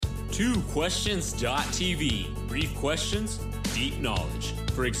2questions.tv. Brief questions, deep knowledge.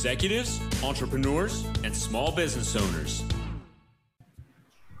 For executives, entrepreneurs, and small business owners.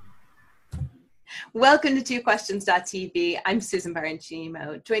 Welcome to 2questions.tv. I'm Susan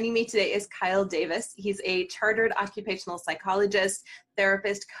Barancino. Joining me today is Kyle Davis. He's a chartered occupational psychologist,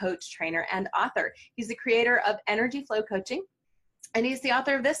 therapist, coach, trainer, and author. He's the creator of Energy Flow Coaching, and he's the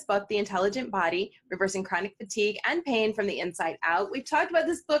author of this book, The Intelligent Body, Reversing Chronic Fatigue and Pain from the Inside Out. We've talked about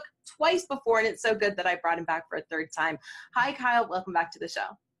this book twice before, and it's so good that I brought him back for a third time. Hi, Kyle. Welcome back to the show.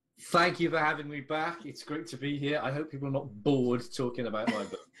 Thank you for having me back. It's great to be here. I hope people are not bored talking about my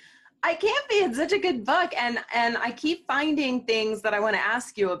book. I can't be. It's such a good book, and I keep finding things that I want to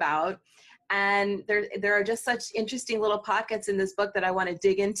ask you about, and there are just such interesting little pockets in this book that I want to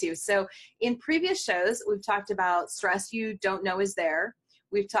dig into. So in previous shows, we've talked about stress you don't know is there.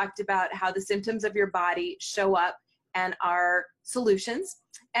 We've talked about how the symptoms of your body show up and are solutions,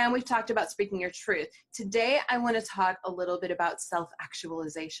 and we've talked about speaking your truth. Today, I want to talk a little bit about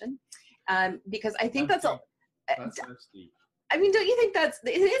self-actualization, because I think that's deep. I mean, don't you think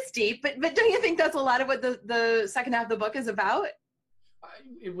it is deep, but don't you think that's a lot of what the second half of the book is about?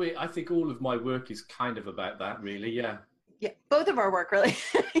 I think all of my work is kind of about that, really, yeah. Yeah, both of our work, really.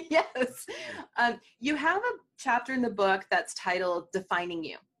 Yes. You have a chapter in the book that's titled Defining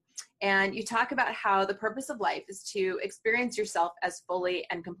You. And you talk about how the purpose of life is to experience yourself as fully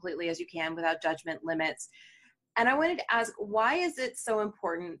and completely as you can without judgment, limits. And I wanted to ask, why is it so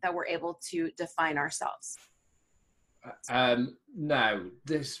important that we're able to define ourselves? Now,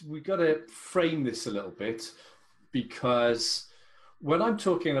 we've got to frame this a little bit, because when I'm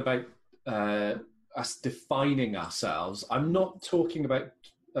talking about us defining ourselves, I'm not talking about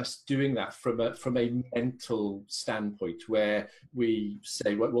us doing that from a mental standpoint where we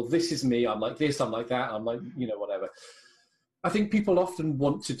say, well, this is me, I'm like this, I'm like that, I'm like, whatever. I think people often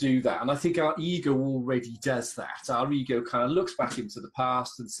want to do that, and I think our ego already does that. Our ego kind of looks back into the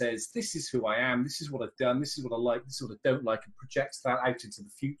past and says, this is who I am, this is what I've done, this is what I like, this is what I don't like, and projects that out into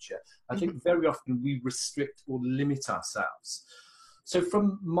the future. I think very often we restrict or limit ourselves. So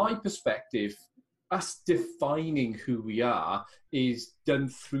from my perspective, us defining who we are is done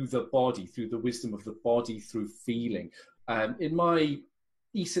through the body, through the wisdom of the body, through feeling. In my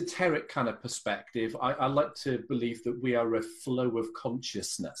esoteric kind of perspective, I like to believe that we are a flow of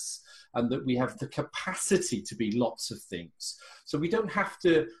consciousness and that we have the capacity to be lots of things. So we don't have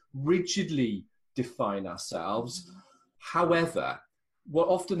to rigidly define ourselves. However, what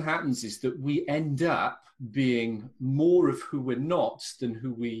often happens is that we end up being more of who we're not than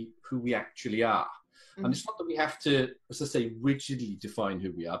who we actually are. And it's not that we have to, as I say, rigidly define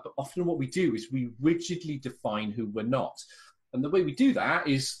who we are, but often what we do is we rigidly define who we're not. And the way we do that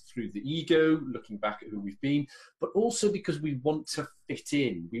is through the ego, looking back at who we've been, but also because we want to fit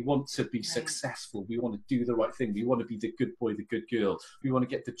in. We want to be successful. We want to do the right thing. We want to be the good boy, the good girl. We want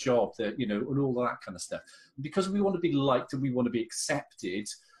to get the job, and all of that kind of stuff. Because we want to be liked and we want to be accepted,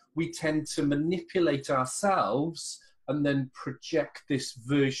 we tend to manipulate ourselves and then project this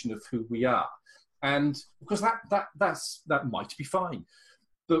version of who we are. And because that might be fine.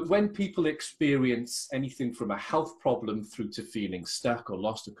 But when people experience anything from a health problem through to feeling stuck or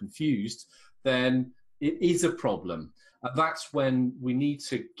lost or confused, then it is a problem. And that's when we need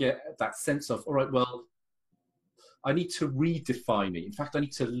to get that sense of, all right, well, I need to redefine it. In fact, I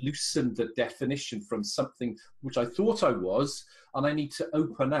need to loosen the definition from something which I thought I was, and I need to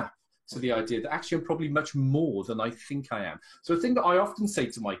open up to the idea that actually I'm probably much more than I think I am. So the thing that I often say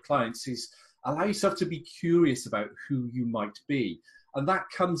to my clients is, allow yourself to be curious about who you might be. And that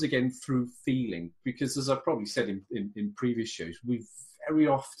comes again through feeling, because as I've probably said in previous shows, we very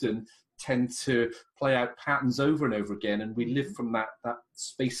often tend to play out patterns over and over again, and we live from that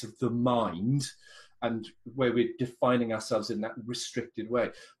space of the mind, and where we're defining ourselves in that restricted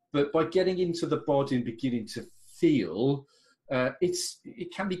way. But by getting into the body and beginning to feel,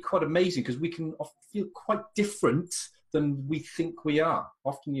 it can be quite amazing, because we can often feel quite different than we think we are.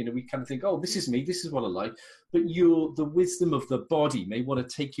 Often, we kind of think, oh, this is me, this is what I like. But the wisdom of the body may want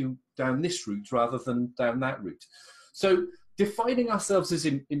to take you down this route rather than down that route. So defining ourselves is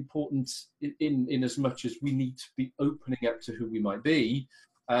important in as much as we need to be opening up to who we might be,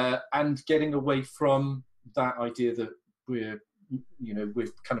 and getting away from that idea that we're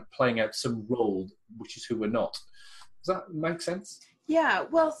kind of playing out some role, which is who we're not. Does that make sense? Yeah,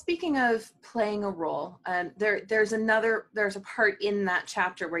 well, speaking of playing a role, there's a part in that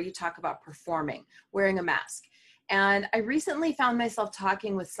chapter where you talk about performing, wearing a mask. And I recently found myself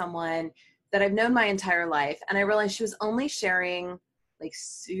talking with someone that I've known my entire life, and I realized she was only sharing like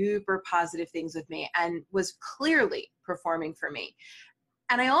super positive things with me and was clearly performing for me.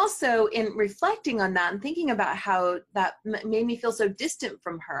 I also, in reflecting on that and thinking about how that made me feel so distant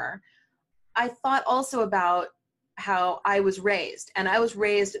from her, I thought also about how I was raised. And I was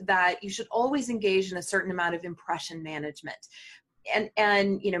raised that you should always engage in a certain amount of impression management.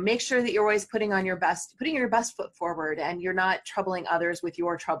 And make sure that you're always putting your best foot forward, and you're not troubling others with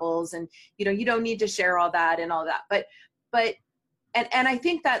your troubles, and you don't need to share all that and all that. But I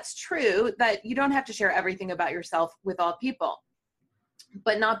think that's true, that you don't have to share everything about yourself with all people,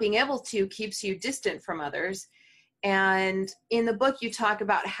 but not being able to keeps you distant from others. And in the book, you talk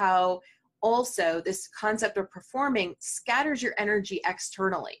about how also this concept of performing scatters your energy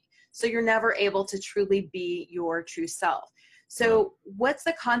externally. So you're never able to truly be your true self. So what's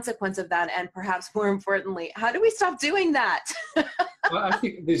the consequence of that? And perhaps more importantly, how do we stop doing that? Well, I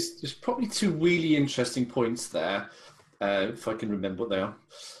think there's probably two really interesting points there, if I can remember what they are.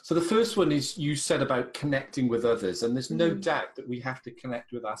 So the first one is, you said about connecting with others, and there's no doubt that we have to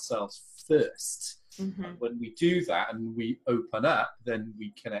connect with ourselves first. Mm-hmm. And when we do that and we open up, then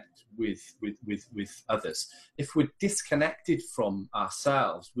we connect with others. If we're disconnected from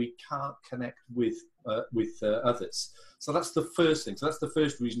ourselves, we can't connect with others. So that's the first thing. So that's the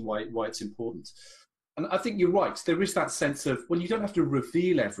first reason why it's important. And I think you're right. There is that sense of, well, you don't have to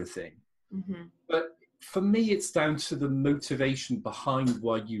reveal everything. Mm-hmm. But for me, it's down to the motivation behind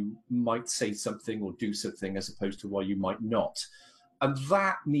why you might say something or do something, as opposed to why you might not. And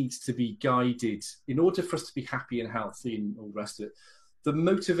that needs to be guided in order for us to be happy and healthy and all the rest of it. The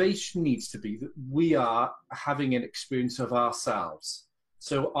motivation needs to be that we are having an experience of ourselves.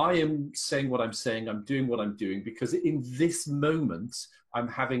 So I am saying what I'm saying, I'm doing what I'm doing, because in this moment, I'm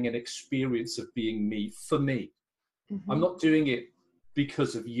having an experience of being me for me. Mm-hmm. I'm not doing it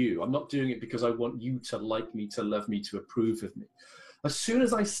because of you. I'm not doing it because I want you to like me, to love me, to approve of me. As soon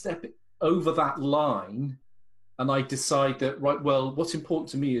as I step over that line and I decide that, right, well, what's important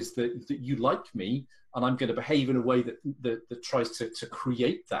to me is that you like me, and I'm going to behave in a way that tries to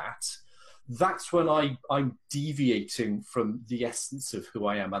create that, that's when I'm deviating from the essence of who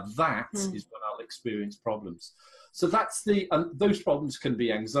I am. And that is when I'll experience problems. So and those problems can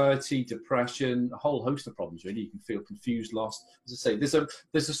be anxiety, depression, a whole host of problems, really. You can feel confused, lost. As I say,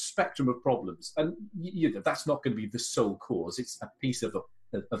 there's a spectrum of problems, and that's not going to be the sole cause. It's a piece of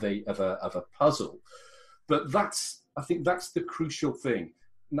a puzzle. But I think that's the crucial thing.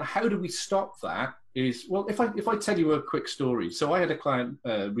 Now, how do we stop that? Is, well, if I tell you a quick story. So I had a client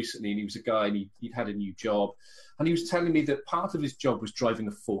recently, and he was a guy, and he'd had a new job, and he was telling me that part of his job was driving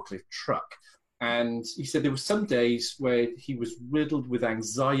a forklift truck. And he said there were some days where he was riddled with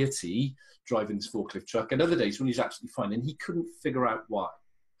anxiety driving this forklift truck, and other days when he's absolutely fine, and he couldn't figure out why.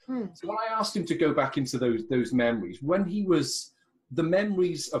 So when I asked him to go back into those memories, the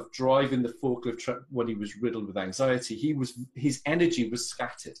memories of driving the forklift truck when he was riddled with anxiety, his energy was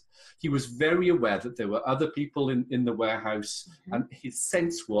scattered. He was very aware that there were other people in the warehouse, and his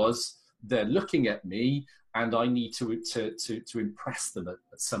sense was, they're looking at me, and I need to impress them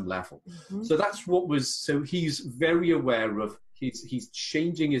at some level. So that's so he's very aware of, he's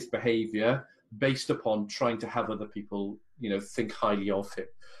changing his behavior based upon trying to have other people, think highly of him.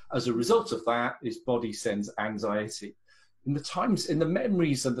 As a result of that, his body sends anxiety. In the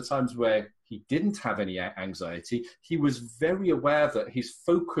memories and the times where he didn't have any anxiety, he was very aware that his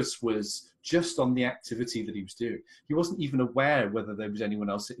focus was just on the activity that he was doing. He wasn't even aware whether there was anyone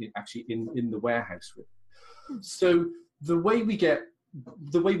else actually in the warehouse with him. So the way we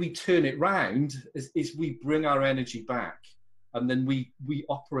turn it round is we bring our energy back, and then we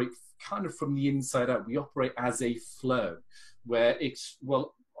operate kind of from the inside out. We operate as a flow, where it's,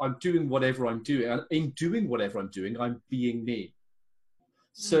 well, I'm doing whatever I'm doing, and in doing whatever I'm doing, I'm being me.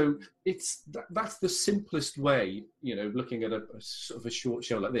 So that's the simplest way, looking at a sort of a short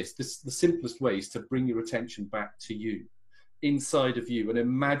show like this, the simplest way is to bring your attention back to you, inside of you, and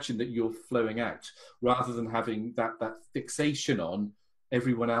imagine that you're flowing out, rather than having that fixation on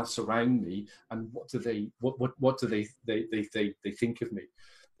everyone else around me and what do they think of me.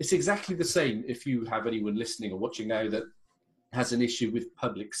 It's exactly the same if you have anyone listening or watching now that has an issue with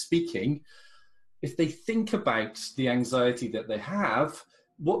public speaking. If they think about the anxiety that they have,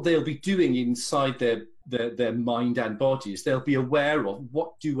 what they'll be doing inside their mind and body is they'll be aware of,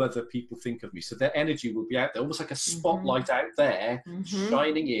 what do other people think of me? So their energy will be out there, almost like a spotlight out there,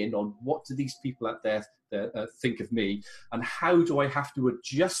 shining in on what do these people out there think of me, and how do I have to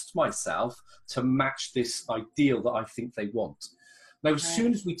adjust myself to match this ideal that I think they want. Now, as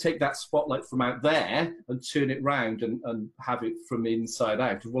soon as we take that spotlight from out there and turn it round and have it from inside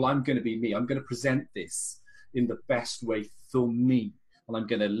out, well, I'm going to be me. I'm going to present this in the best way for me, and I'm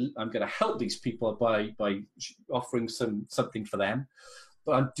going to help these people by offering something for them.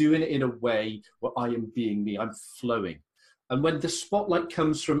 but I'm doing it in a way where I am being me. I'm flowing. And when the spotlight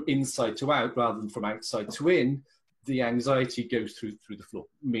comes from inside to out rather than from outside to in, the anxiety goes through the floor,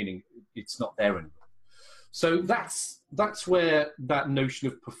 meaning it's not there anymore. So that's where that notion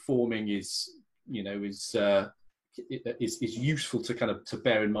of performing is useful to kind of to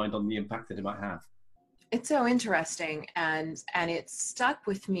bear in mind on the impact that it might have. It's so interesting, and it's stuck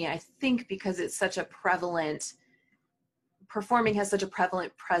with me, I think, because it's such a prevalent, performing has such a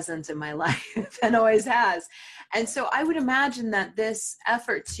prevalent presence in my life and always has. And so I would imagine that this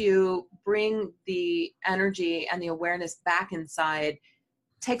effort to bring the energy and the awareness back inside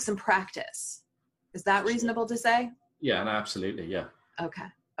takes some practice. Is that reasonable to say? Yeah, no, absolutely. Yeah.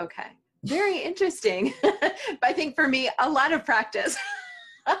 Okay. Very interesting. But I think for me, a lot of practice.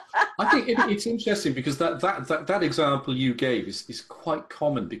 I think it's interesting because that example you gave is quite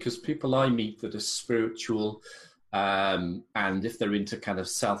common, because people I meet that are spiritual, and if they're into kind of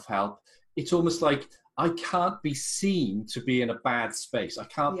self-help, it's almost like I can't be seen to be in a bad space. I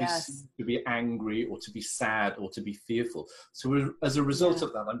can't be seen to be angry or to be sad or to be fearful. So as a result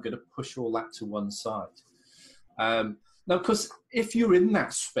of that, I'm going to push all that to one side. Now, because if you're in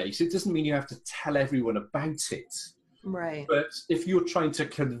that space, it doesn't mean you have to tell everyone about it. Right. But if you're trying to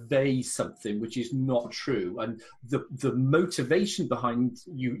convey something which is not true, and the motivation behind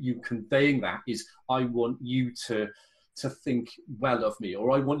you conveying that is, I want you to think well of me,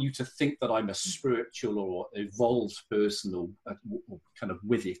 or I want you to think that I'm a spiritual or evolved person, or kind of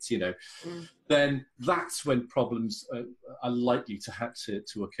with it, then that's when problems are likely to have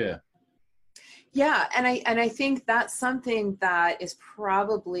to occur. Yeah, and I think that's something that is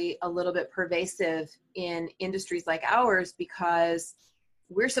probably a little bit pervasive in industries like ours, because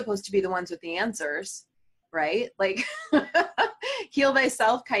we're supposed to be the ones with the answers, right? Like heal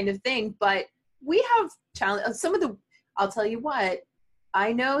thyself kind of thing. But we have challenge. I'll tell you what,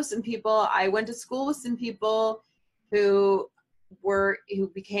 I know some people. I went to school with some people who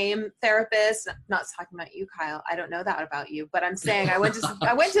became therapists. I'm not talking about you, Kyle. I don't know that about you, but I'm saying I went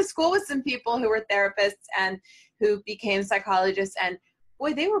to school with some people who were therapists and who became psychologists, and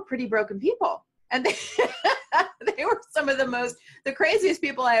boy, they were pretty broken people. And they were some of the craziest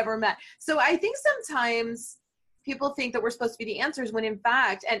people I ever met. So I think sometimes people think that we're supposed to be the answers, when in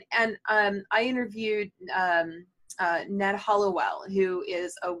fact, and I interviewed Ned Hollowell, who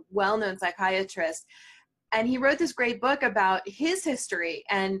is a well-known psychiatrist. And he wrote this great book about his history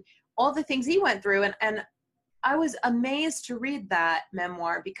and all the things he went through. And I was amazed to read that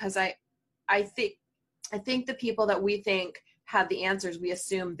memoir, because I think the people that we think have the answers, we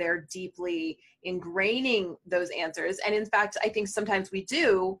assume they're deeply ingraining those answers. And in fact, I think sometimes we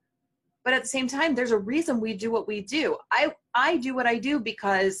do, but at the same time, there's a reason we do what we do. I do what I do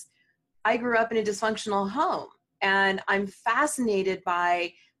because I grew up in a dysfunctional home, and I'm fascinated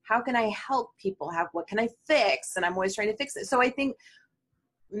by, how can I help people? What can I fix? And I'm always trying to fix it. So I think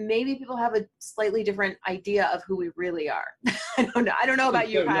maybe people have a slightly different idea of who we really are. I don't know about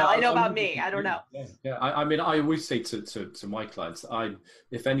you, Kyle. Yeah, I know about me. I don't know. Yeah. I mean, I always say to my clients,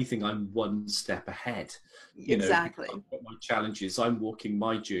 if anything, I'm one step ahead. Exactly. What my challenge is, I'm walking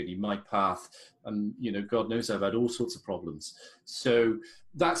my journey, my path, and God knows I've had all sorts of problems. So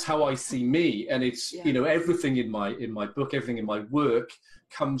that's how I see me, and it's everything in my book, everything in my work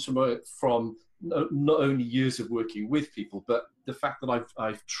comes from not only years of working with people, but the fact that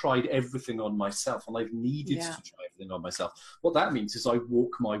I've tried everything on myself, and I've needed to try everything on myself. What that means is I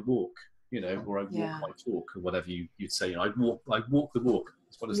walk my walk, or I walk my talk, or whatever you'd say. I walk the walk.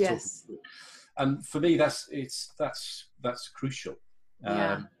 That's what it's talking about. And for me, that's crucial.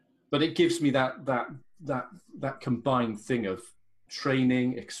 But it gives me that combined thing of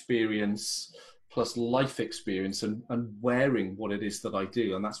training, experience, plus life experience, and wearing what it is that I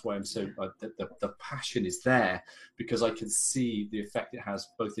do. And that's why I'm so, the passion is there, because I can see the effect it has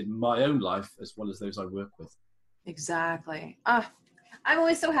both in my own life as well as those I work with. Exactly. I'm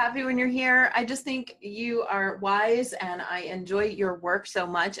always so happy when you're here. I just think you are wise, and I enjoy your work so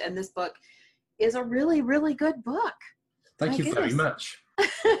much. And this book is a really, really good book. Thank you very much.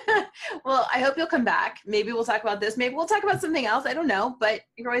 Well, I hope you'll come back. Maybe we'll talk about this. Maybe we'll talk about something else. I don't know, but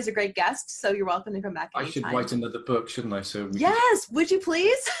you're always a great guest, so you're welcome to come back anytime. I should write another book, shouldn't I? Would you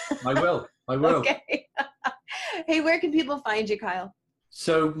please? I will. Okay. Hey, where can people find you, Kyle?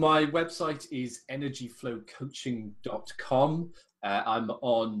 So my website is energyflowcoaching.com. I'm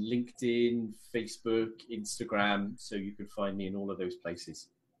on LinkedIn, Facebook, Instagram, so you can find me in all of those places.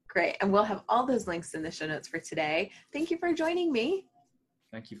 Great. And we'll have all those links in the show notes for today. Thank you for joining me.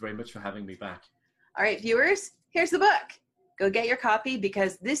 Thank you very much for having me back. All right, viewers, here's the book. Go get your copy,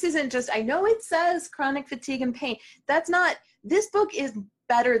 because this isn't just, I know it says chronic fatigue and pain. That's not, this book is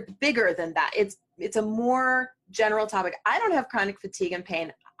bigger than that. It's a more general topic. I don't have chronic fatigue and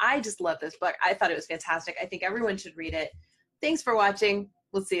pain. I just love this book. I thought it was fantastic. I think everyone should read it. Thanks for watching.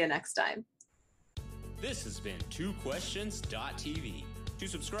 We'll see you next time. This has been twoquestions.tv. To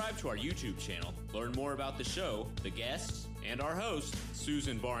subscribe to our YouTube channel, learn more about the show, the guests, and our host,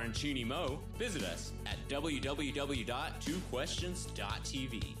 Susan Baroncini Moe, visit us at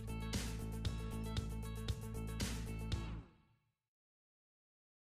www.twoquestions.tv.